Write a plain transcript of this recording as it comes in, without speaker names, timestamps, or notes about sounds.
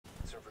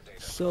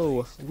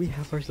So we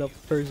have ourselves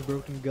first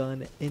broken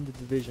gun in the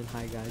division.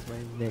 Hi guys, my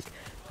name is Nick,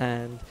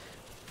 and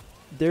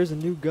there's a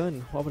new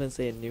gun. Well, I wouldn't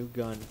say a new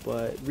gun,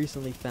 but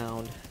recently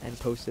found and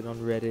posted on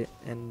Reddit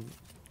and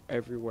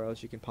everywhere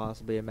else you can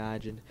possibly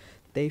imagine.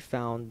 They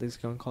found this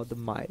gun called the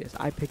Midas.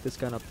 I picked this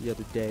gun up the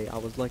other day. I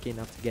was lucky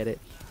enough to get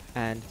it,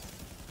 and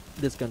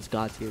this gun's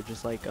god tier,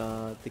 just like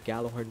the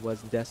Gallowhorn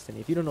was in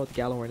Destiny. If you don't know what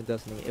the Gallowhorn in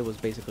Destiny, it was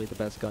basically the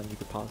best gun you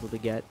could possibly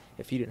get.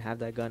 If you didn't have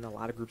that gun, a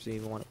lot of groups didn't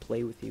even want to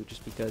play with you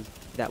just because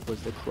that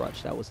was the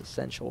crutch, that was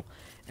essential.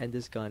 And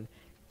this gun,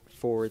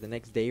 for the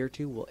next day or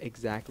two, will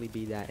exactly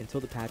be that until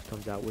the patch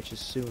comes out, which is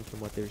soon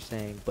from what they're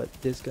saying. But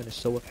this gun is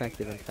so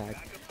effective, in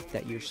fact,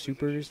 that your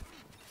supers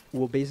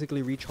will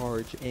basically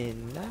recharge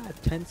in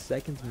 10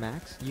 seconds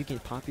max. You can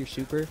pop your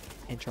super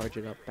and charge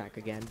it up back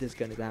again. This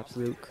gun is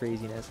absolute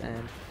craziness,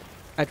 and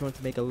I just wanted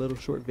to make a little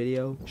short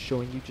video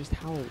showing you just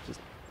how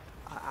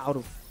out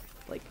of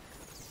like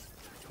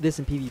this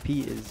in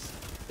PvP is.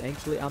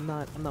 Thankfully, I'm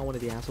not one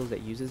of the assholes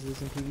that uses this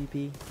in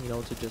PvP, you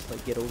know, to just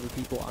like get over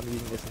people. I'm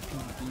using this in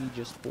PvP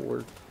just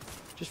for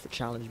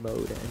challenge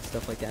mode and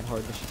stuff like that, and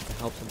hard missions to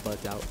help some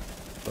buds out.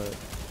 But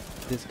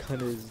this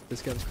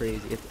gun's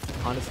crazy.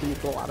 Honestly,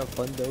 it's a lot of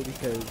fun though,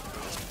 because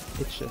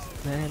it's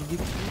just, man, you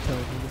tell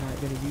me you're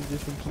not gonna use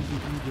this in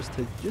PvE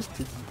just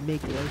to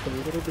make life a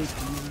little bit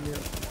easier,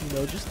 you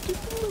know, just a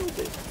little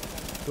bit.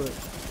 But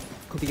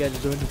hope you guys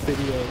enjoyed the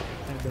video,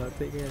 and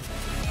take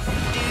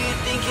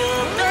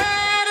care.